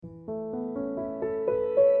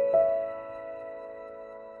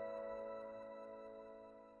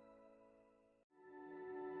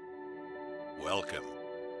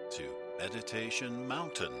Meditation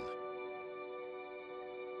Mountain.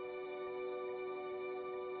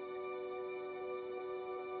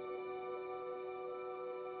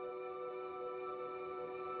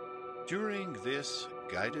 During this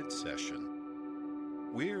guided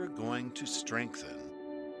session, we're going to strengthen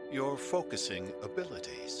your focusing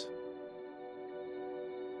abilities.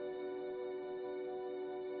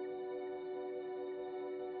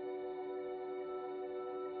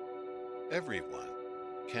 Everyone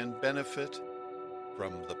can benefit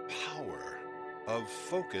from the power of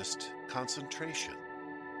focused concentration.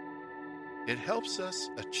 It helps us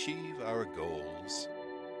achieve our goals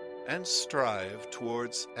and strive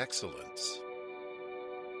towards excellence.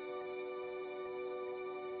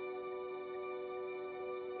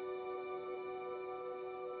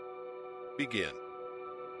 Begin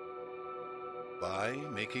by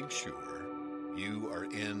making sure you are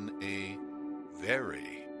in a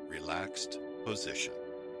very relaxed position.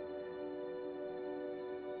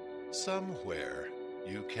 Somewhere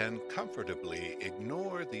you can comfortably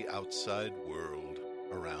ignore the outside world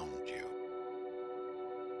around you.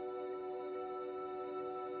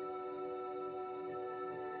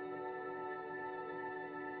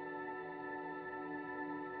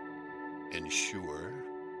 Ensure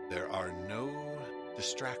there are no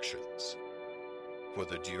distractions for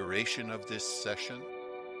the duration of this session,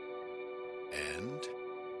 and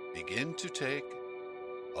begin to take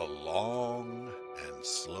a long and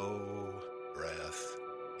slow breath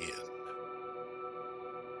in.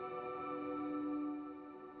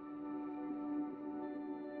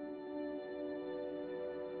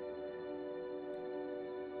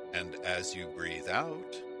 And as you breathe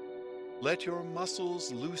out, let your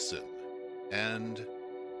muscles loosen and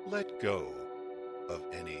let go of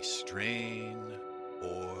any strain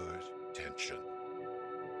or tension.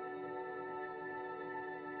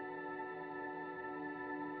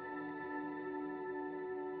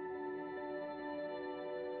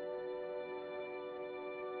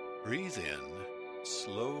 Breathe in,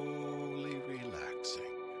 slowly relaxing,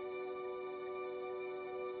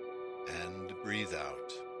 and breathe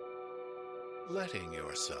out, letting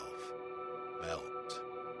yourself melt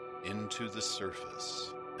into the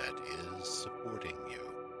surface that is supporting you.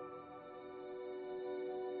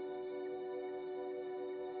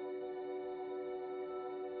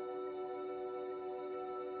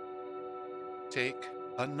 Take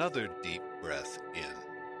another deep breath in.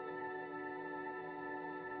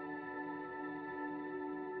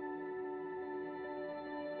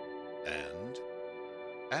 And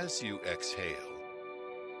as you exhale,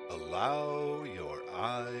 allow your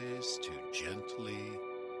eyes to gently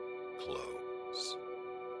close.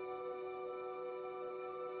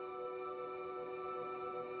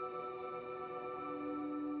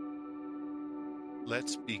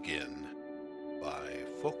 Let's begin by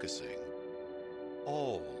focusing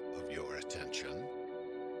all of your attention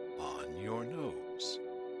on your nose.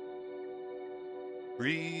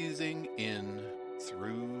 Breathing in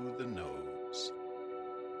through the nose.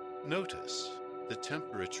 Notice the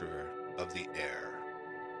temperature of the air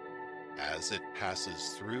as it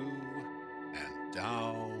passes through and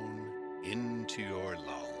down into your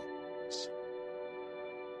lungs.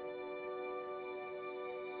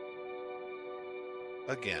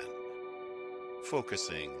 Again,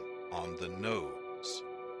 focusing on the nose,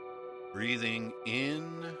 breathing in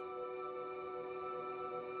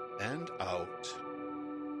and out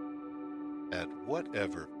at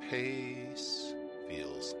whatever pace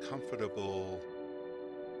feels comfortable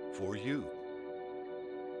for you.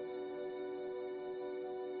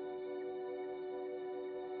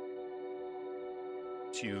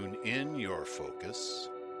 Tune in your focus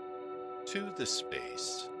to the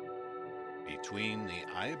space between the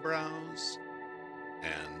eyebrows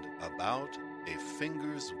and about a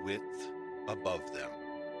finger's width above them.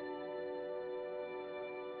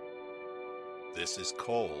 This is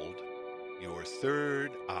called your third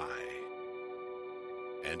eye,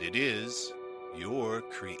 and it is your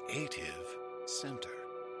creative center.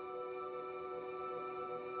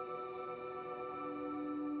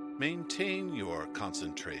 Maintain your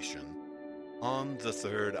concentration on the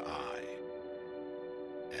third eye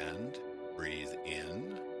and breathe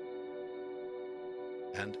in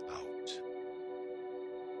and out.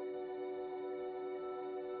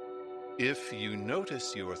 If you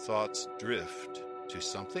notice your thoughts drift to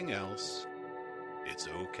something else, it's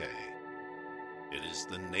okay. It is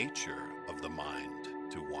the nature of the mind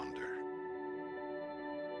to wander.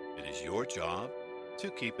 It is your job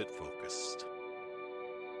to keep it focused.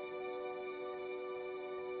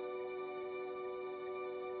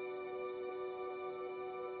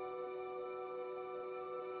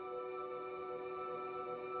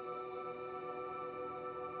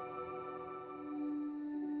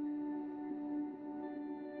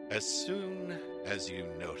 As soon as you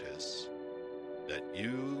notice that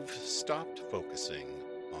you've stopped focusing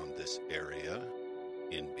on this area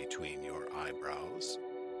in between your eyebrows,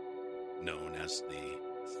 known as the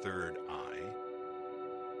third eye,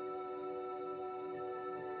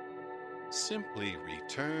 simply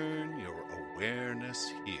return your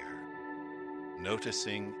awareness here,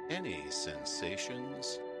 noticing any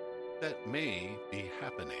sensations that may be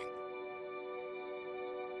happening.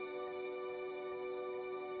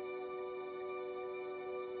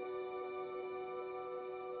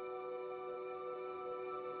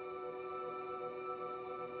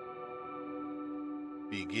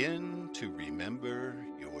 Begin to remember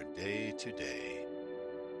your day to day,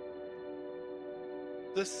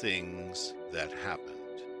 the things that happened.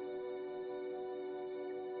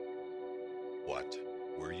 What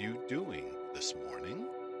were you doing this morning?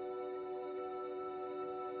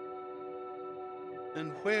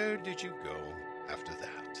 And where did you go after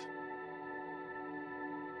that?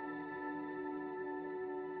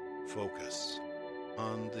 Focus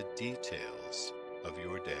on the details of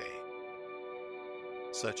your day,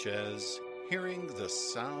 such as hearing the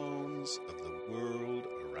sounds of the world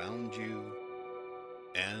around you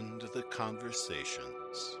and the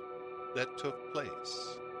conversations that took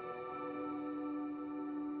place.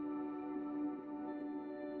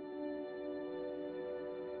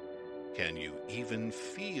 Can you even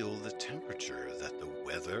feel the temperature that the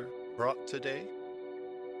weather brought today?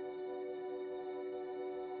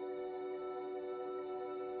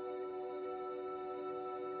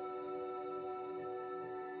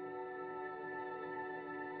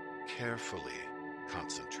 Carefully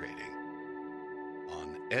concentrating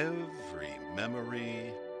on every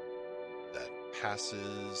memory that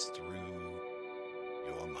passes through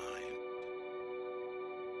your mind.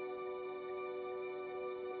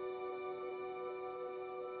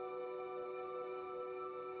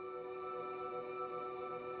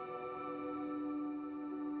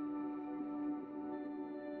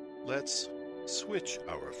 Let's switch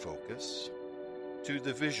our focus to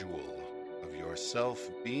the visual of yourself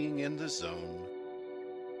being in the zone,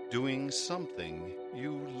 doing something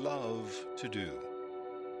you love to do.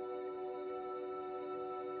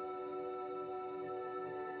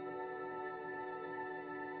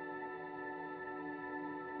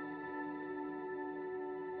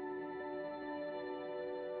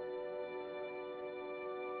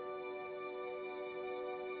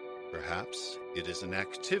 Perhaps it is an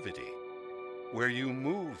activity where you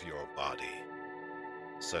move your body,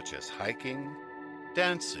 such as hiking,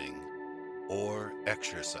 dancing, or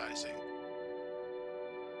exercising.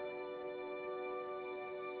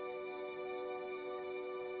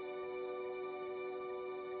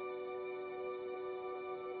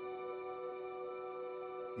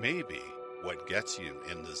 Maybe what gets you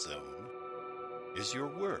in the zone is your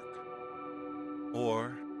work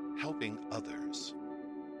or helping others.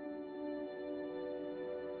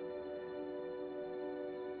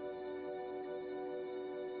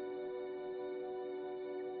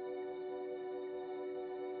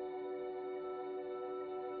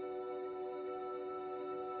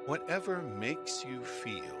 Whatever makes you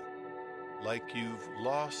feel like you've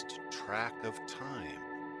lost track of time.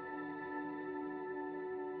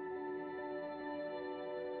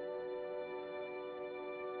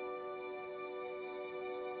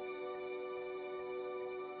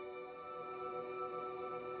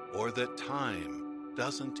 Or that time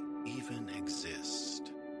doesn't even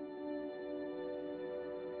exist.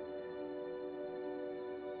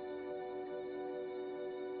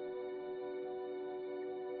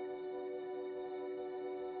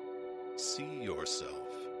 See yourself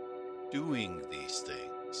doing these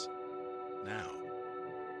things now.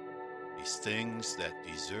 These things that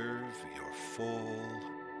deserve your full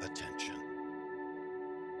attention.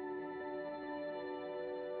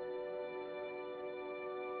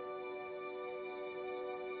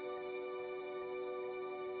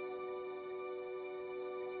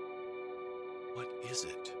 What is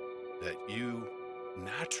it that you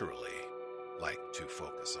naturally like to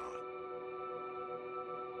focus on?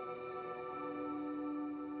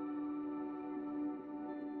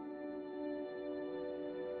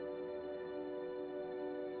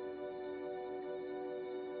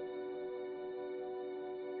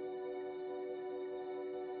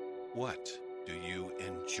 What do you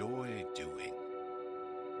enjoy doing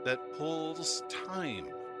that pulls time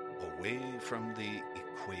away from the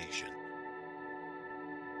equation?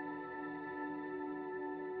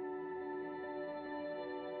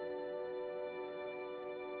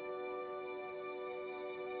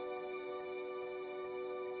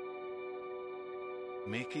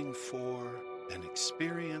 Making for an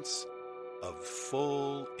experience of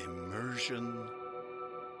full immersion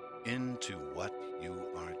into what you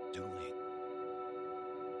are doing.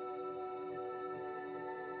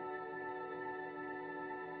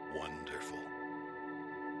 Wonderful.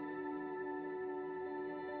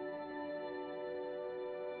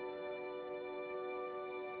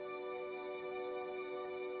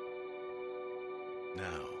 Now,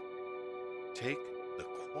 take the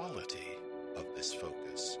quality of this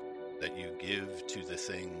focus that you give to the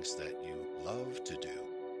things that you love to do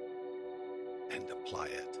and apply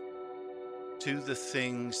it to the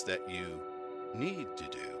things that you need to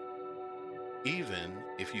do, even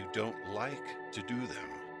if you don't like to do them.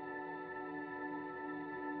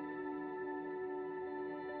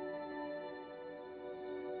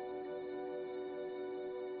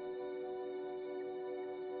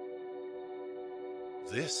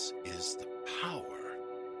 This is the power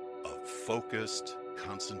of focused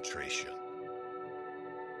concentration.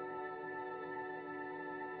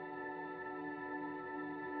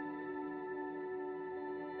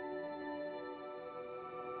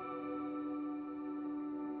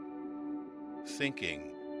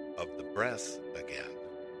 Thinking of the breath again.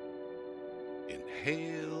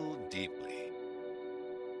 Inhale deeply,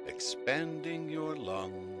 expanding your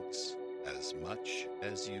lungs as much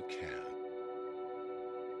as you can.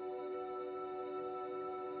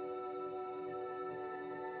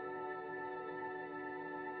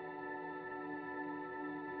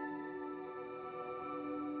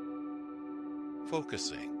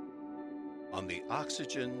 Focusing on the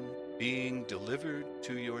oxygen being delivered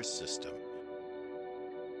to your system.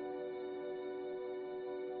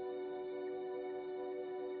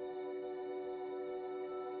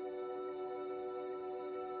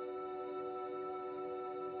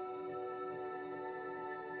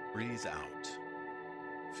 Breathe out,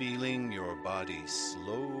 feeling your body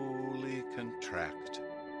slowly contract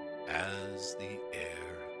as the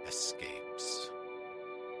air escapes.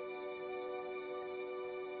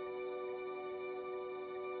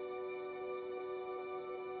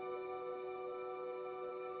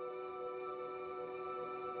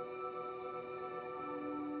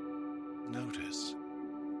 Notice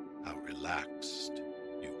how relaxed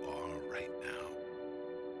you are right now.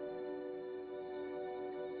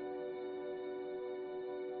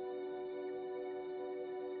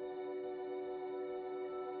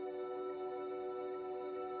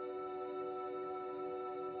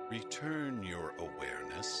 Return your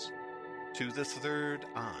awareness to the third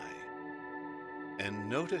eye and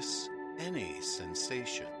notice any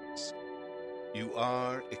sensations you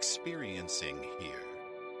are experiencing here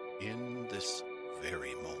in this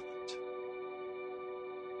very moment.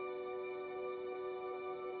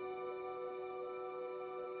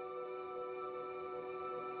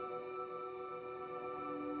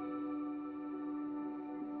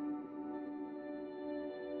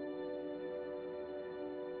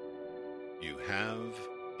 You have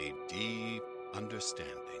a deep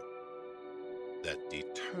understanding that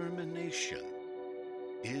determination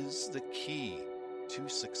is the key to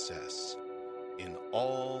success in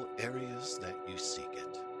all areas that you seek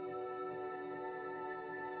it.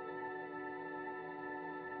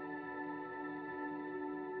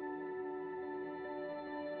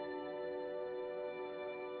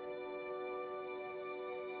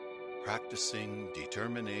 Practicing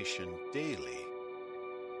determination daily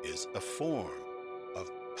is a form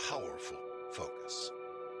of powerful focus.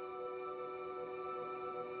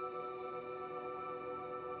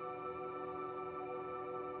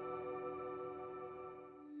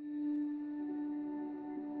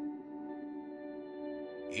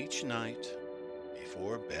 Each night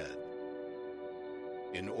before bed,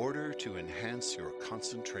 in order to enhance your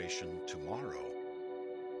concentration tomorrow,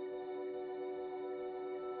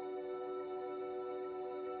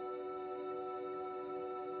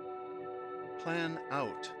 plan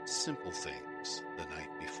out simple things the night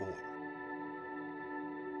before.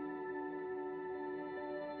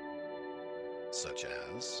 Such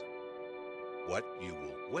as what you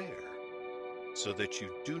will wear so that you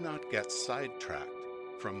do not get sidetracked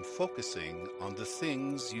from focusing on the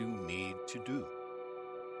things you need to do.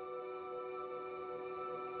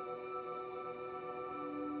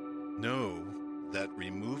 Know that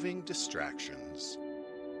removing distractions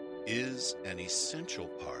is an essential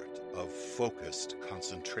part of focused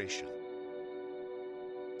concentration.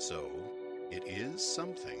 So, it is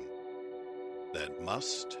something that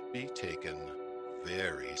must be taken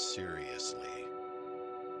very seriously.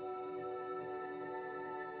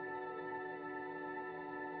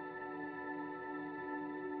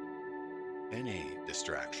 Any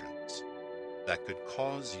distractions that could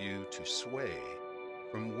cause you to sway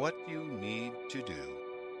from what you need to do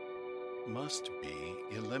must be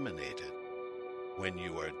eliminated when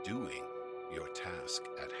you are doing your task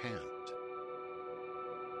at hand.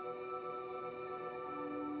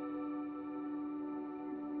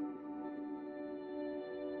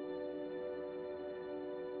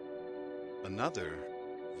 Another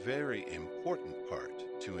very important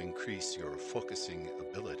part to increase your focusing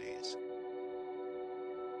abilities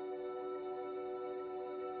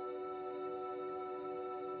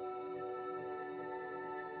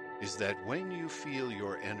is that when you feel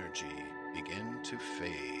your energy begin to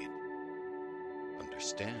fade,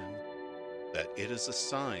 understand that it is a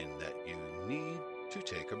sign that you need to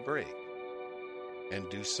take a break and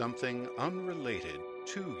do something unrelated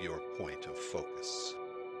to your point of focus.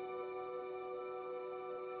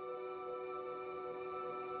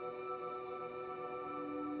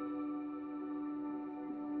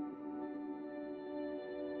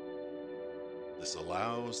 This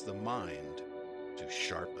allows the mind to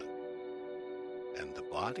sharpen and the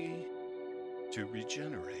body to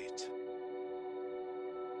regenerate.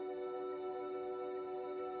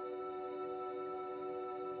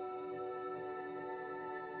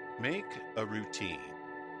 Make a routine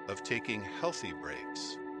of taking healthy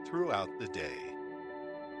breaks throughout the day.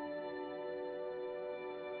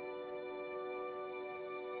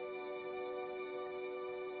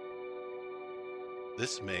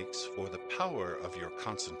 This makes for the power of your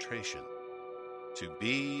concentration to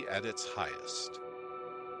be at its highest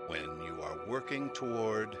when you are working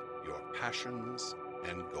toward your passions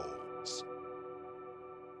and goals.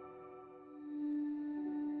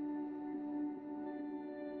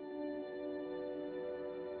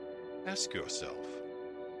 Ask yourself,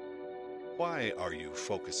 why are you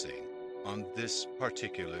focusing on this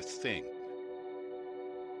particular thing?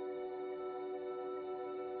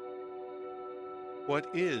 What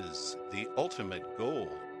is the ultimate goal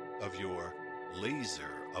of your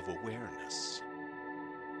laser of awareness?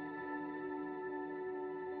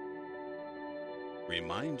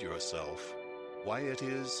 Remind yourself why it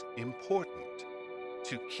is important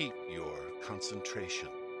to keep your concentration.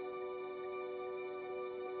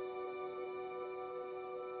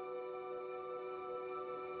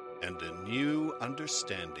 And a new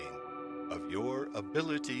understanding of your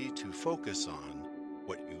ability to focus on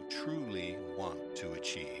what you truly want to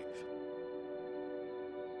achieve.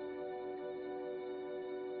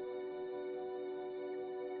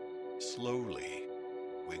 Slowly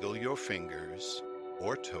wiggle your fingers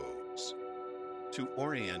or toes to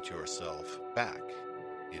orient yourself back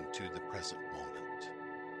into the present moment.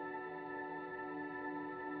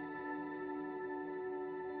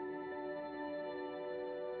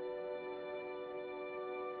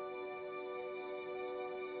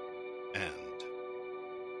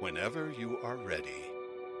 And whenever you are ready,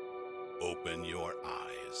 open your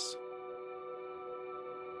eyes.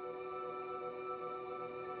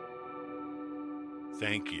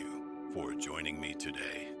 Thank you for joining me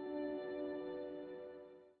today.